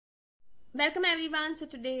Welcome everyone. So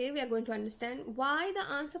today we are going to understand why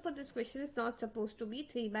the answer for this question is not supposed to be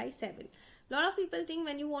 3 by 7. A lot of people think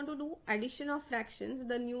when you want to do addition of fractions,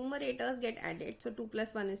 the numerators get added. So 2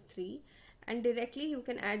 plus 1 is 3 and directly you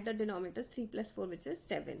can add the denominators 3 plus 4 which is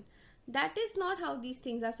 7. That is not how these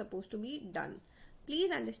things are supposed to be done.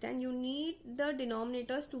 Please understand, you need the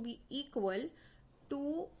denominators to be equal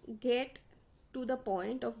to get to the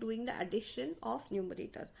point of doing the addition of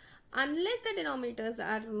numerators. Unless the denominators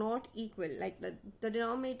are not equal, like the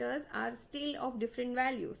denominators are still of different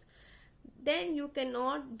values, then you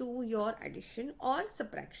cannot do your addition or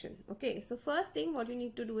subtraction. Okay, so first thing what you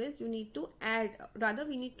need to do is you need to add, rather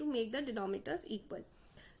we need to make the denominators equal.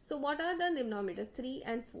 So what are the denominators? 3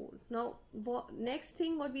 and 4. Now next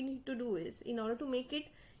thing what we need to do is, in order to make it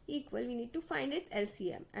equal, we need to find its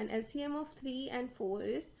LCM, and LCM of 3 and 4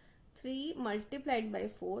 is 3 multiplied by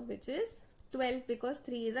 4, which is 12, because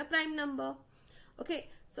 3 is a prime number. Okay,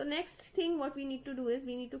 so next thing what we need to do is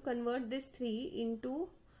we need to convert this 3 into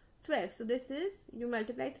 12. So this is, you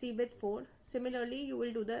multiply 3 with 4. Similarly, you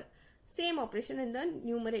will do the same operation in the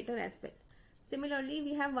numerator as well. Similarly,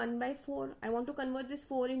 we have 1 by 4. I want to convert this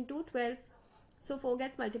 4 into 12. So 4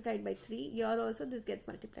 gets multiplied by 3. Here also this gets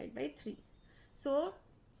multiplied by 3. So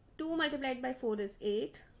 2 multiplied by 4 is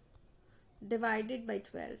 8 divided by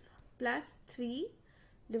 12 plus 3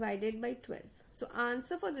 divided by 12. So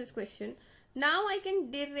answer for this question, now I can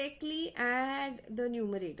directly add the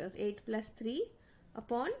numerators, 8 plus 3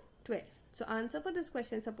 upon 12. So answer for this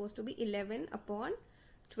question is supposed to be 11 upon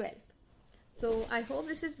 12. So I hope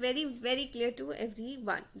this is very clear to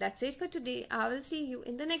everyone. That's it for today. I will see you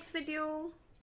in the next video.